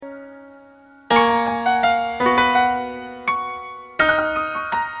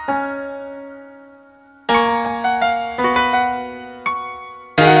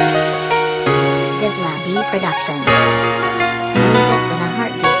Productions. Music with a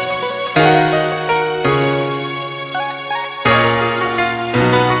heartbeat.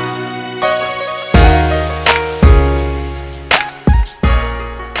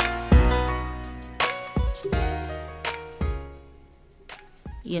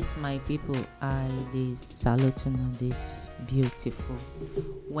 Yes, my people, I dey salute on this beautiful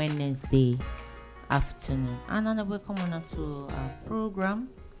Wednesday afternoon, and I welcome on to our program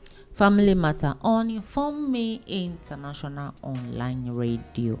Family Matter on Inform Me International Online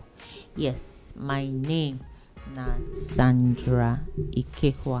Radio. Yes, my name na Sandra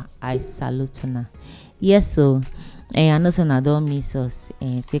Ikekwa. I salute una. Yes, so I know say na don miss us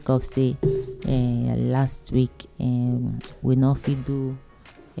sake of say last week we no fit do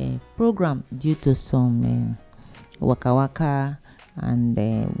program due to some waka waka, and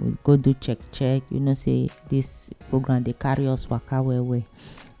we go do check. You know say this program dey carry us waka well.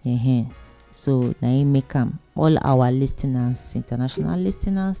 So na im make am all our listeners, international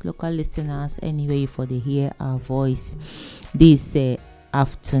listeners, local listeners, anywhere you for dey hear our voice this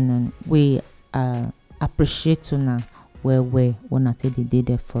afternoon, we appreciate una well una take the day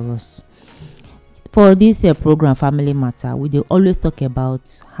there for us. For this program Family Matter, we dey always talk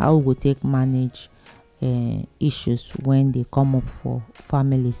about how we take manage issues when they come up for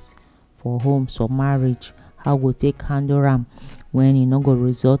families, for homes, or marriage. How we take handle am when e no go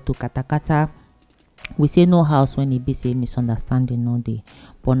result to katakata. We say no house when e be say misunderstanding no dey,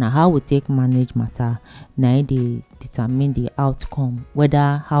 but na how we take manage matter na e dey determine the outcome,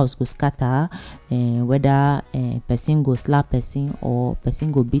 whether house go scatter, whether person go slap person, or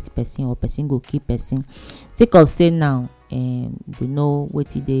person go beat person, or person go kill person. Sake of say now we know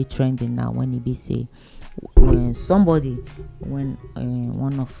wetin dey trending now, when e be say when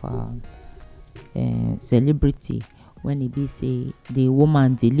one of our celebrity, when e be say the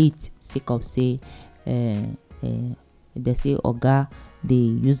woman delete sake of say they say oga dey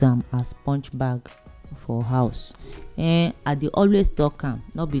use am as sponge bag for house. I dey always talk am,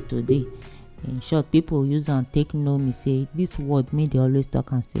 no be today. In short, people use am take know me say this word me dey always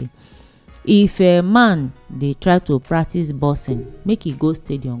talk am say, if a man dey try to practice boxing, make e go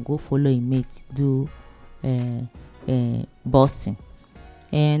stadium go follow im mate do boxing.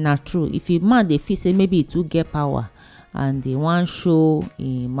 Na true. If a man dey feel say maybe e too get power and dey wan show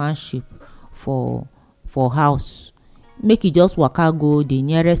im manship for house, make e just waka go the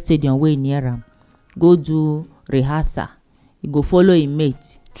nearest stadium wey near am, go do rehearsal. E go follow im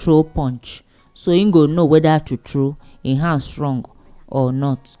mate throw punch, so im go know whether to throw im hand strong or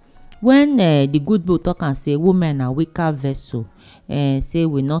not. When the good book talk am say women na weaker vessel, say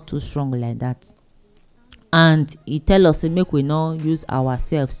we not too strong like that, and e tell us say make we no use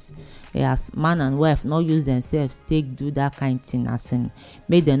ourselves as man and wife, no use themselves take do that kind thing, as in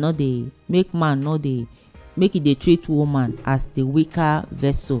make dem no dey, make man no dey, make e dey treat woman as the weaker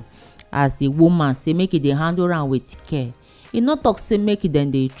vessel, as the woman say make e dey handle am with care. E no talk say make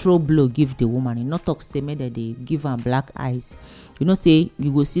dem dey throw blow give the woman. E no talk say make dem dey give am black eyes. You know say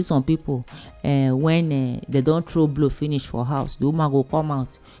you go see some people when they don throw blow finish for house, the woman go come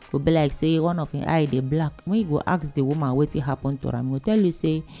out, go be like say one of im eye dey black. When you go ask the woman wetin happen to am, go tell you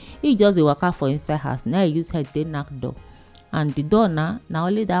say he just dey waka for inside house, na he use head take knack door, and the door na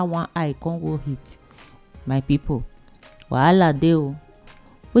only that one eye come go hit. My people, wahala dey o.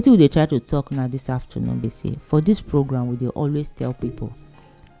 Wetin we dey try to talk now this afternoon be say, for this program we dey always tell people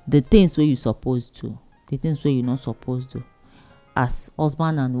the things wey you suppose do, the things wey you no suppose do as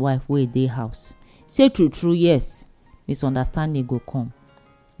husband and wife wey dey house. Say true, yes, misunderstanding go come.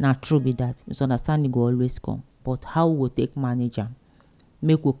 Na true be that, misunderstanding go always come, but how we go take manage am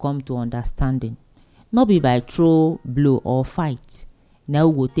make we come to understanding. No be by throw blow or fight na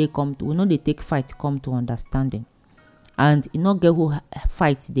we go take come to, we no dey take fight come to understanding. And e no get who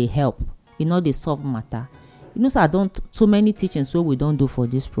fight dey help, e no dey solve matter. You know say I don so many teachings wey we don do for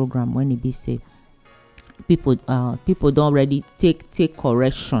this program, when e be say people don already take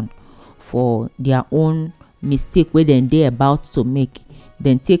correction for their own mistake wey dem dey about to make.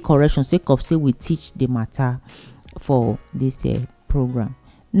 Then take correction sake of say we teach the matter for this program.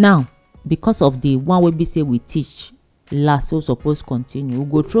 Now, because of the one wey be say we teach last, so suppose continue, we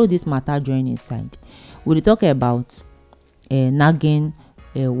go throw this matter join inside. We dey talk about nagging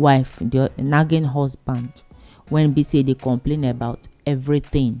wife, the nagging husband, when be say they complain about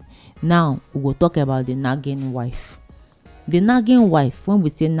everything. Now we go talk about the nagging wife. The nagging wife, when we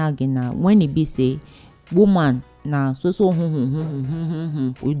say nagging, now when it be say woman na so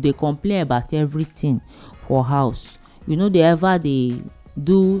we dey complain about everything for house. You know they ever dey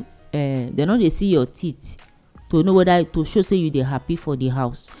do they no dey see your teeth to know whether to show say you dey happy for the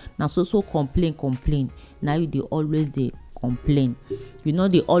house. Na so complain na you dey always dey complain. You no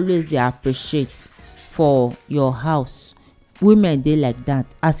dey always dey appreciate for your house. Women dey like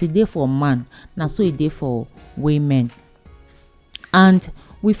that. As e dey for man, na so e dey for women. And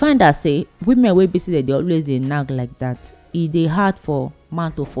we find out say women wey be say dem dey always dey nag like that, e dey hard for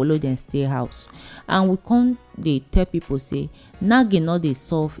man to follow dem stay house. And we come dey tell people say nagging no dey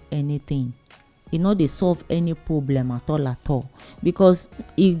solve anything. E no dey solve any problem at all, because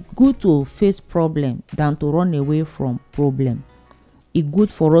e good to face problem than to run away from problem. E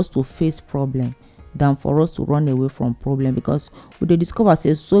good for us to face problem than for us to run away from problem, because we dey discover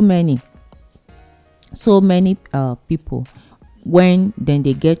say so many people, when dem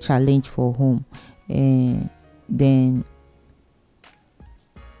dey get challenge for home, then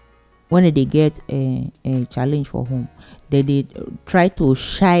when they get a challenge for home, they try to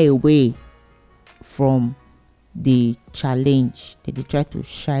shy away from the challenge. They try to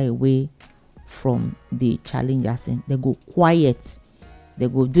shy away from the challenge, as in they go quiet. They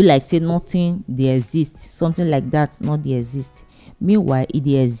go do like say nothing dey exist, something like that not dey exist. Meanwhile e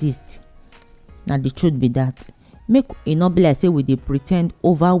dey exist. Na the truth be that. Make e no be like say we dey pretend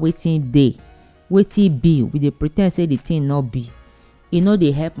over wetin dey, wetin be. We dey pretend say the thing no be. E no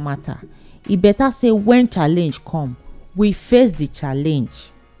dey help matter. E better say when challenge come, we face the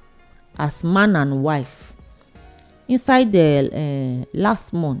challenge as man and wife. Inside the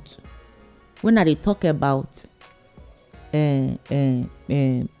last month, when I dey talk about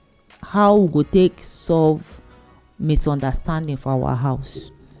how we go take solve misunderstanding for our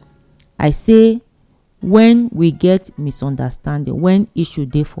house, I say when we get misunderstanding, when issue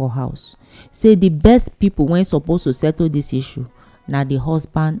dey for house, say the best people when suppose to settle this issue na the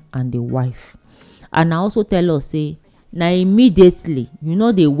husband and the wife. And I also tell us say na immediately, you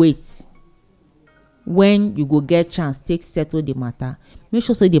no dey wait. When you go get chance take settle the matter, make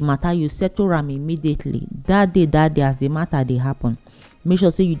sure say the matter you settle am immediately. That day as the matter dey happen, make sure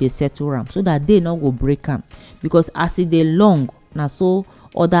say you dey settle am, so that day no go break am. Because as e dey long, na so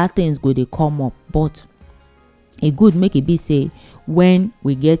other things go dey come up. But e good make e be say when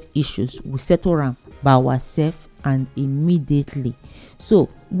we get issues, we settle am by ourselves and immediately. So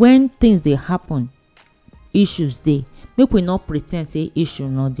when things dey happen, issues dey, make we not pretend say issue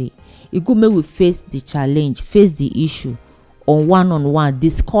no dey. E good make we face the challenge, face the issue on one,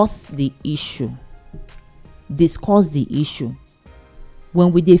 discuss the issue.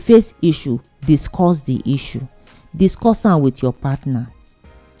 When we dey face issue, discuss the issue. Discuss am with your partner.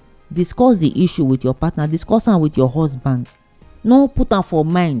 Discuss the issue with your partner. Discuss am with your husband. No put am for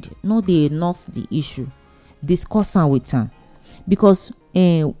mind. No dey nurse the issue. Discuss am with am. Because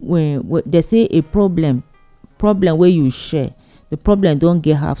when they say a problem wey you share, the problem don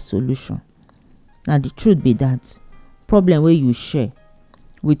get half solution. Na the truth be that. Problem wey you share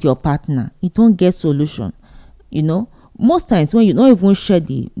with your partner, e don get solution. You know, most times when you no even share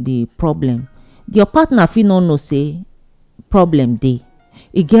the problem, your partner fit no know say problem dey.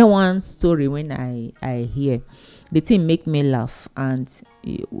 E get one story when I hear, the thing make me laugh, and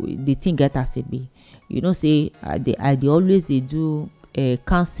the thing get as e be. You know say I dey always dey do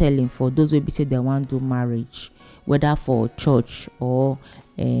counseling for those wey be say they wan do marriage, whether for church or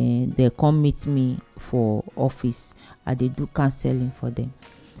they come meet me for office. I dey do counseling for them.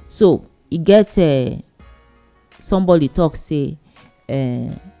 So e get somebody talk say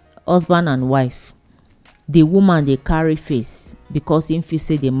husband and wife, the woman dey carry face because him feel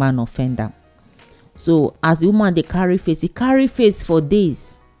say the man offend am. So as the woman dey carry face, he carry face for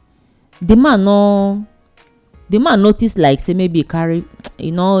days. The man notice like say maybe he carry, he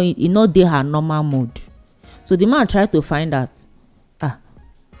no dey her normal mood. So the man try to find out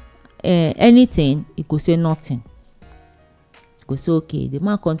anything. He go say nothing. Go say okay. The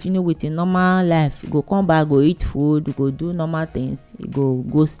man continue with him normal life. He go come back, go eat food, go do normal things, he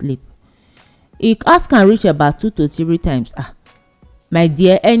go sleep. He ask am reach about 2 to 3 times. My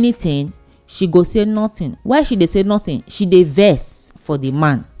dear, anything? She go say nothing. Why she dey say nothing? She dey vex for the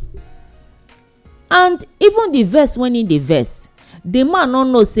man. And even the vex when he dey vex, the man no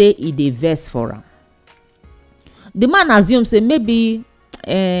know say he dey vex for am. The man assume say maybe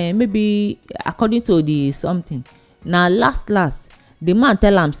according to the something, na last the man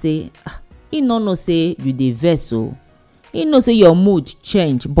tell am say he no know say you dey vex o. He know say your mood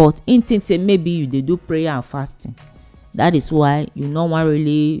change, but he think say maybe you dey do prayer and fasting. That is why you no wan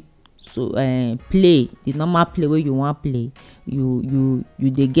really play the normal play wey you wan play. You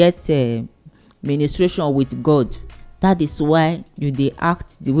dey get ministration with God. That is why you dey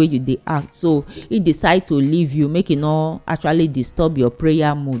act the way you dey act. So he decide to leave you, make e no actually disturb your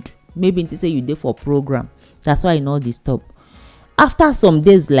prayer mood. Maybe say you dey for program, that's why e no disturb. After some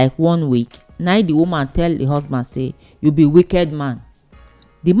days, like 1 week, na the woman tell the husband say, you be wicked man.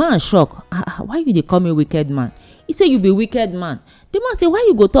 The man shock. Why you dey call me wicked man? He say, you be wicked man. The man say, why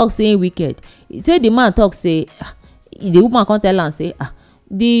you go talk saying wicked? He say, the man talk say, the woman come tell am say,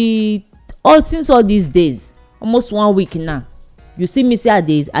 since all these days, almost 1 week now, you see me say I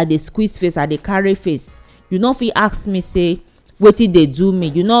dey squeeze face, I dey carry face. You no fit ask me say wetin dey do me.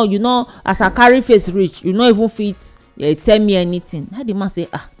 You know as I carry face reach, you no even fit tell me anything. Now the man say,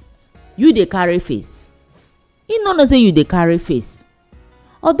 you dey carry face. He no know say you dey carry face.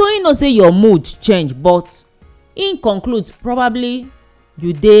 Although he know say your mood change, but in conclude probably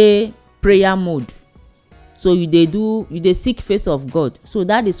you dey prayer mood. So you dey seek face of God. So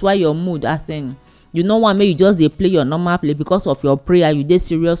that is why your mood, as in, you no want make you just dey play your normal play because of your prayer. You dey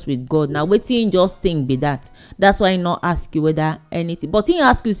serious with God. Now wetin him just think be that. That's why he no ask you whether anything. But he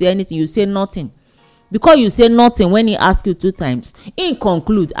ask you say anything, you say nothing. Because you say nothing when he ask you 2 times, in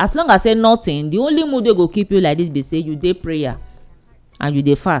conclude, as long as say nothing, the only mood wey go keep you like this be say you dey prayer and you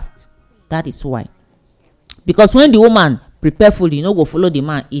dey fast. That is why. Because when the woman prepare food, you no go follow the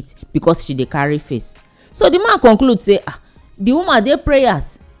man eat because she dey carry face. So the man conclude say, the woman dey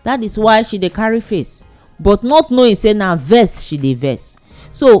prayers. That is why she dey carry face. But not knowing say na vex she dey vex.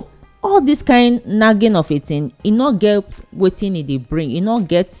 So all this kind nagging of a thing, e no get wetin e dey bring. E no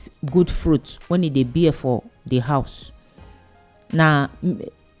get good fruit when e dey bear for the house. Na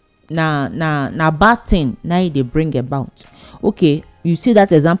bad thing na e dey bring about. Okay, you see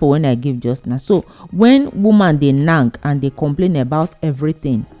that example when I give just now. So when woman dey nag and dey complain about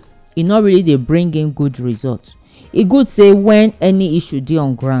everything, e no really dey bring in good result. E good say when any issue dey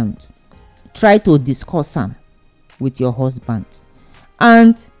on ground, try to discuss am with your husband.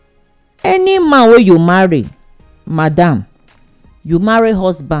 And any man wey you marry, madam, you marry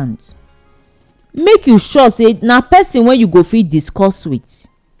husband, make you sure say na person wey you go fit discuss with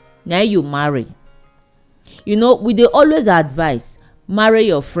na you marry. You know, we dey always advise, marry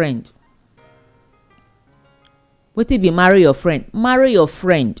your friend. Wetin be marry your friend? Marry your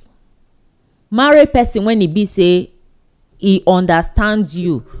friend. Marry person when e be say e understand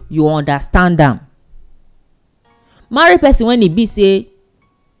you, you understand am. Marry person when e be say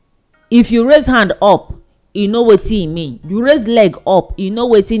if you raise hand up, e know wetin e mean. You raise leg up, e know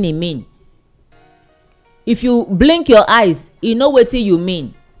wetin e mean. If you blink your eyes, e know wetin you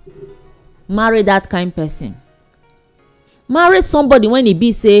mean. Marry that kind person. Marry somebody when e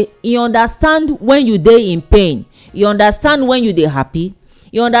be say e understand when you dey in pain, e understand when you dey happy,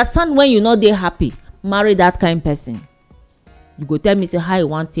 you understand when you no dey happy. Marry that kind person. You go tell me say how you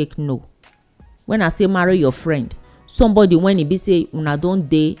wan take know. When I say marry your friend, somebody when e be say una don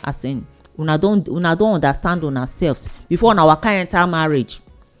dey, as in una don understand una selves before una waka enter marriage.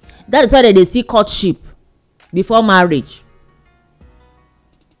 That is why they dey see courtship before marriage.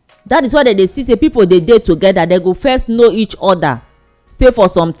 That is why they dey see say people dey date together, they go first know each other, stay for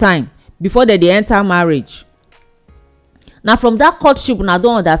some time before they dey enter marriage. Na from that courtship una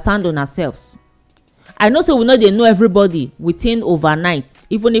don understand una selves. I know say we no dey know everybody within overnight.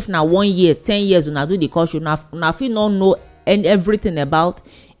 Even if na 1 year, 10 years una do the courtship, una fit no know everything about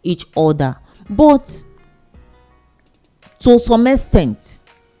each other. But to some extent,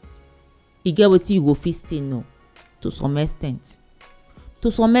 e get wetin you go fit still know. To some extent,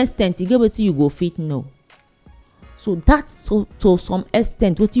 e get wetin you go fit know. So that's to some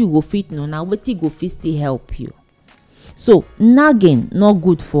extent wetin you go fit know, na wetin go fit still help you. So nagging not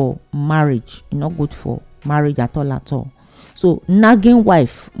good for marriage. E not good for marriage at all. So nagging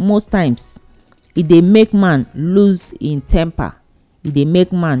wife most times e dey make man lose in temper. E dey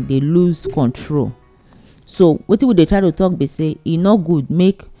make man dey lose control. So wetin we dey try to talk be say e no good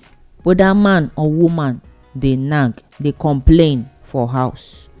make whether man or woman dey nag, dey complain for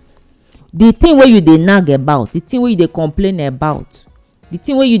house. The thing wey you dey nag about, the thing wey you dey complain about, the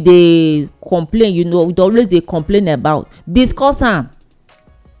thing wey you dey complain, you know, you always dey complain about, discuss am.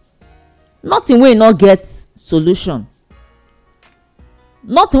 Nothing wey no get solution.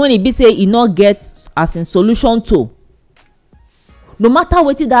 Nothing wey e be say e no get as in solution to. No matter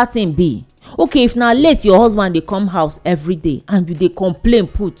wetin that thing be. Okay, if na late your husband dey come house every day and you dey complain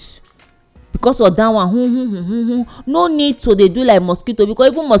put because of that one, no need to dey do like mosquito,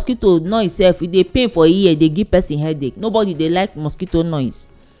 because even mosquito noise sef, e dey pain for ear, dey give person headache. Nobody dey like mosquito noise.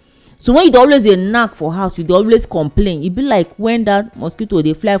 So when you dey always dey knack for house, you dey always complain, e be like when that mosquito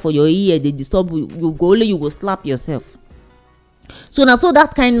dey fly for your ear, dey disturb you, you go slap yourself. So na so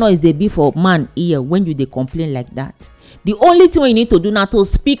that kind noise dey be for man ear when you dey complain like that. The only thing wey you need to do na to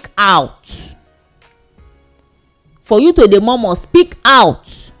speak out. For you to dey murmur, speak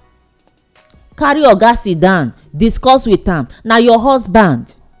out. Carry oga sit down, discuss with am. Na your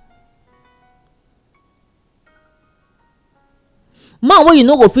husband. man wey you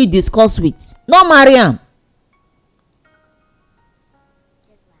no go fit discuss with, no marry am.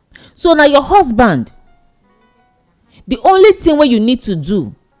 So na your husband, the only thing wey you need to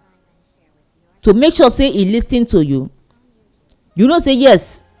do to make sure say he lis ten to you, you know say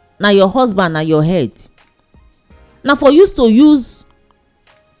yes, na your husband, na your head. Na for you to use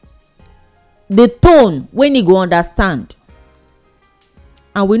the tone when he go understand.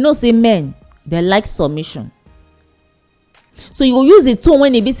 And we know say men, they like submission. So you go use the tone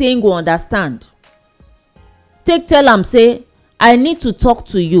when he be saying go understand. Take tell am say, I need to talk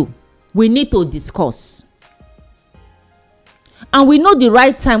to you. We need to discuss. And we know the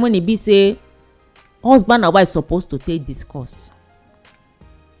right time when he be say husband and wife supposed to take discuss.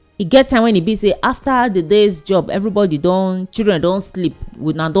 E get time when e be say after the day's job, everybody children don sleep,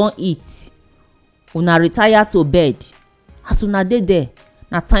 una don eat, una retire to bed. As una dey there,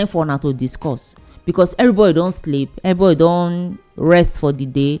 na time for una to discuss, because everybody don sleep, everybody don rest for the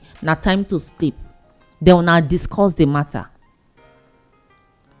day, na time to sleep. Then una discuss the matter.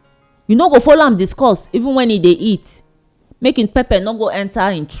 You no go follow am discuss even when e dey eat, make him pepper no go enter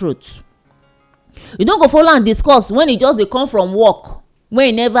him throat. You no go follow am discuss when e just dey come from work, when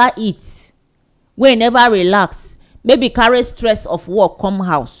e never eat, when e never relax, maybe carry stress of work come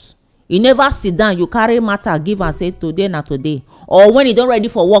house, e never sit down, you carry matter give am say today na today. Or when e don ready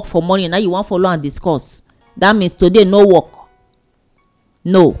for work for morning, now you wan follow am discuss, that means today no work.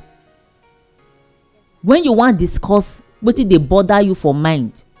 No. When you wan discuss wetin dey bother you for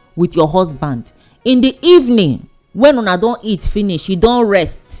mind with your husband, in the evening when una don eat finish, e don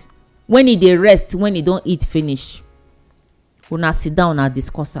rest, when e dey rest, when e don eat finish, una sit down, una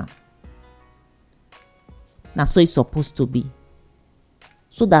discuss am. Na so e suppose to be.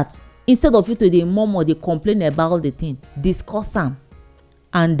 So that instead of you to dey murmur, dey complain about the thing, discuss am,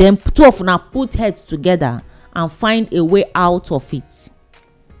 and then two of una put heads together and find a way out of it.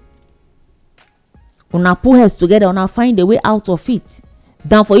 Una put heads together, una find a way out of it,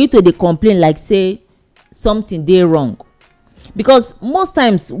 than for you to dey complain like say something dey wrong. Because most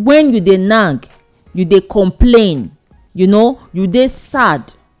times when you dey nag, you dey complain, you know, you dey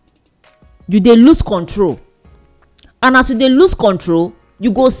sad, you dey lose control. And as you dey lose control,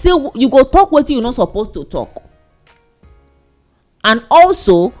 you go talk wetin you no suppose to talk. And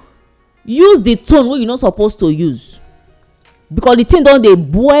also use the tone wey you no suppose to use, because the thing don dey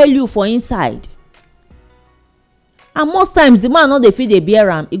boil you for inside. And most times the man no dey fit dey bear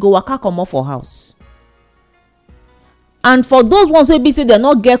am, e go waka comot for house. And for those ones wey be say dem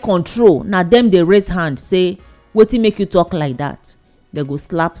no get control, na dem dey raise hand say wetin make you talk like that. They go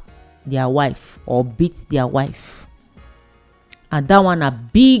slap their wife or beat their wife. And that one na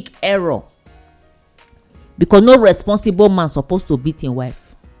big error, because no responsible man suppose to beat him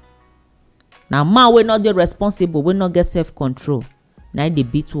wife. Na man wey no dey responsible, wey no get self control, na him dey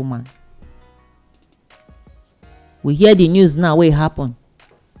beat woman. We hear the news now wey happen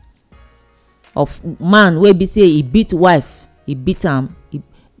of man wey be say he beat wife, he beat am,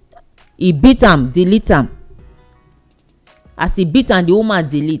 delete am. As he beat am, the woman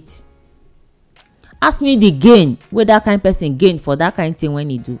delete. Ask me the gain wey that kind person gain for that kind thing when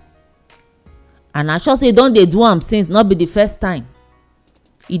he do. And I sure say don dey do am since, not be the first time.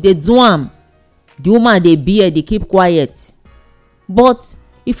 E dey do am, the woman dey bear, dey keep quiet. But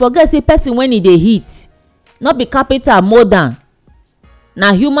e forget say person when e dey hit, not be capital more than,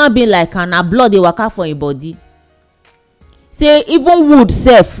 na human being like am, na blood dey waka for him body. Say even wood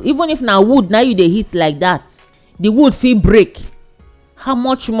sef, even if na wood na you dey hit like that, the wood fit break. How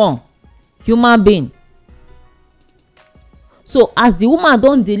much more human being? So as the woman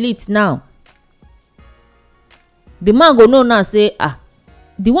don delete now, the man go know now say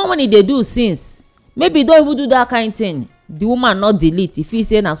the one when he dey do since, maybe he don even do that kind thing, the woman not delete. If he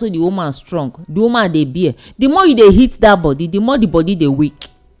say na so the woman strong, the woman dey bear. The more you dey hit that body, the more the body dey weak.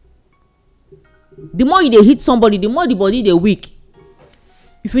 The more you dey hit somebody, the more the body dey weak.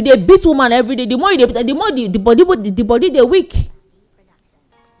 If you dey beat woman every day, the more you dey beat, the more the body dey weak.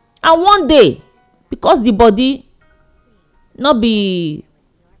 And one day, because the body no be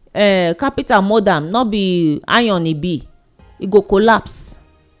capital modern, no be iron e be, e go collapse.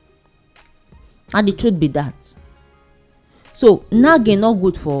 And the truth be that. So nagging no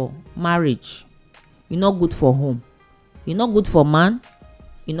good for marriage, e no good for home, e no good for man,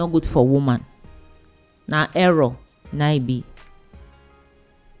 e no good for woman. Na error na e be,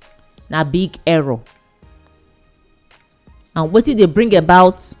 na big error. And wetin dey bring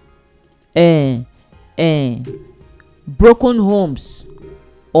about broken homes,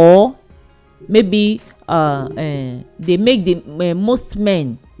 or maybe they make the most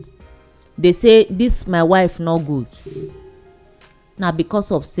men, they say this my wife no good. na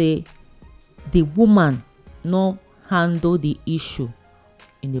because of say the woman no handle the issue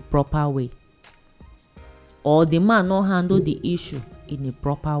in a proper way, or the man no handle the issue in a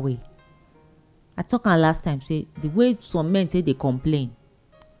proper way. I talk am last time say the way some men take dey complain,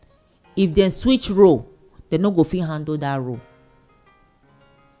 if dem switch role dem no go fit handle that role.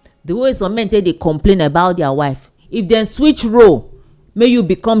 The way some men take dey complain about their wife, if dem switch role, make you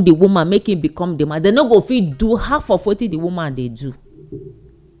become the woman, make him become the man, dem no go fit do half of wetin the woman dey do.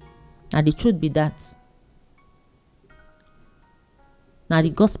 Na the truth be that. Na the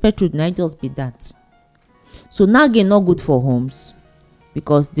gospel truth, na just be that. So nagging no good for homes,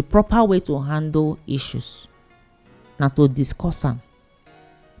 because the proper way to handle issues na to discuss am.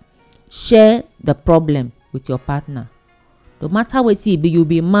 Share the problem with your partner. No matter wetin e be, you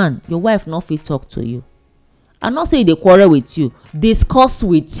be man, your wife no fit talk to you. I no say e dey quarrel with you, discuss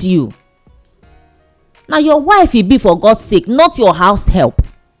with you. Na your wife e be, for God's sake, not your house help,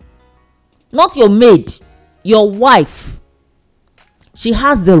 not your maid, your wife. She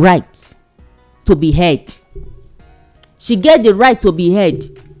has the right to be heard. She get the right to be heard.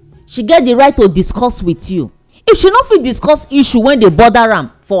 She get the right to discuss with you. If she no fit discuss issue when dey bother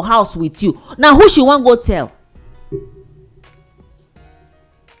am for house with you, na who she wan go tell?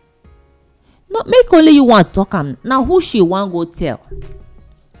 No, make only you wan talk am, na who she wan go tell?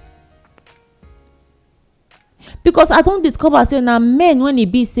 Because I don discover say na men, when e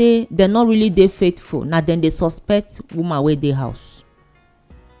be say dem no really dey faithful, na dem dey suspect woman wey dey house.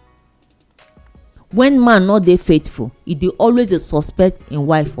 When man no dey faithful, e dey always dey suspect im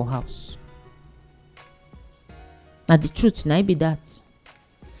wife for house. Na the truth, na be that.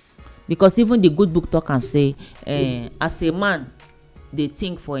 Because even the good book talk am say, as a man dey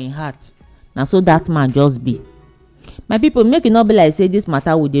think for im heart, na so that man just be. My people, make e no be like say this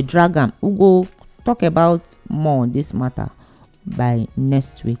matter we dey drag am. We go talk about more on this matter by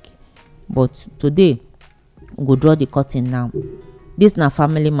next week, but today we go draw the curtain now. This na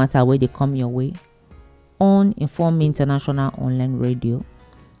family matter wey dey come your way on Inform Me International Online Radio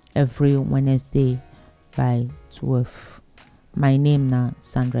every Wednesday by 12. My name na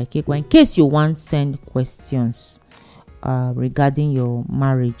Sandra Ikekwa. In case you want send questions regarding your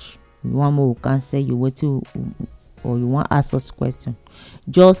marriage, you want more, we can say you wetin, or you want ask us question,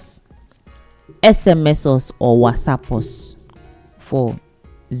 just SMS us or WhatsApp us for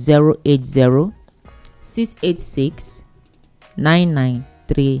 080 686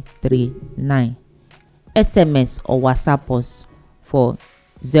 99339. SMS or WhatsApp us for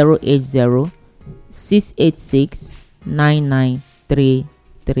 080 686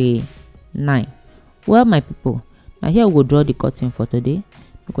 99339. Well, my people, now here we go draw the curtain for today.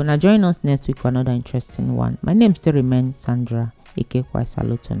 You're gonna join us next week for another interesting one. My name still remains Sandra Ikekwa.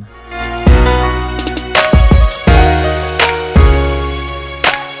 Salutuna.